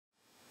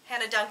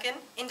Jenna Duncan,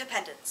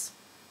 Independence.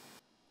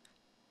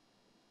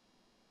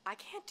 I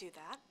can't do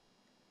that.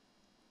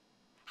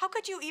 How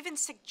could you even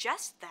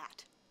suggest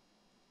that?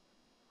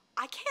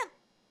 I can't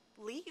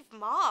leave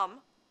Mom.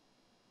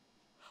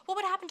 What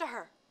would happen to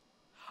her?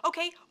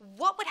 Okay,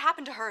 what would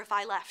happen to her if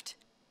I left?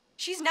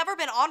 She's never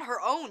been on her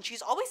own.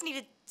 She's always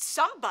needed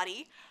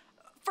somebody.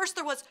 First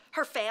there was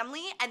her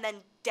family, and then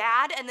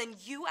Dad, and then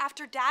you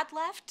after Dad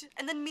left,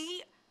 and then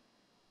me.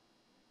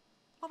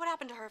 What would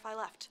happen to her if I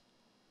left?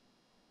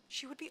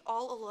 She would be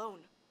all alone.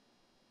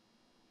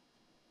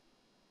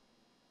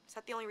 Is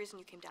that the only reason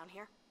you came down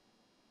here?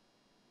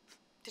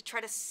 To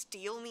try to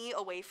steal me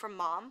away from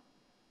Mom?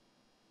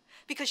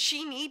 Because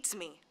she needs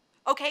me,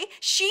 okay?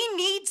 She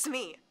needs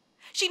me.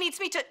 She needs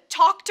me to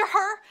talk to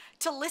her,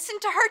 to listen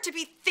to her, to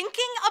be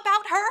thinking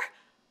about her.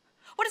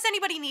 What does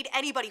anybody need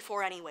anybody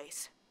for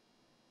anyways?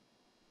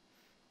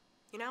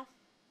 You know,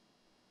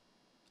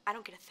 I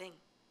don't get a thing,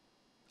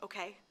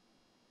 okay?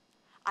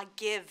 I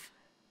give.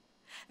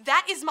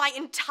 That is my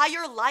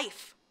entire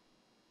life.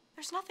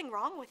 There's nothing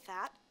wrong with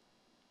that.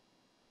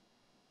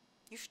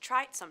 You should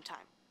try it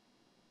sometime.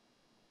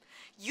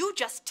 You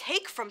just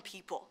take from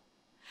people.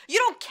 You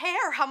don't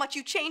care how much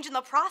you change in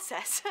the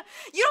process.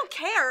 You don't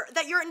care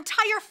that your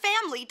entire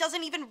family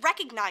doesn't even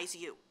recognize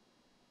you.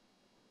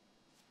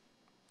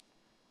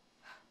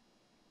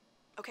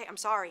 Okay, I'm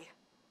sorry,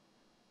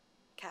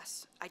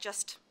 Cass. I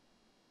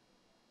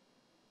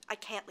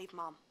can't leave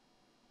Mom.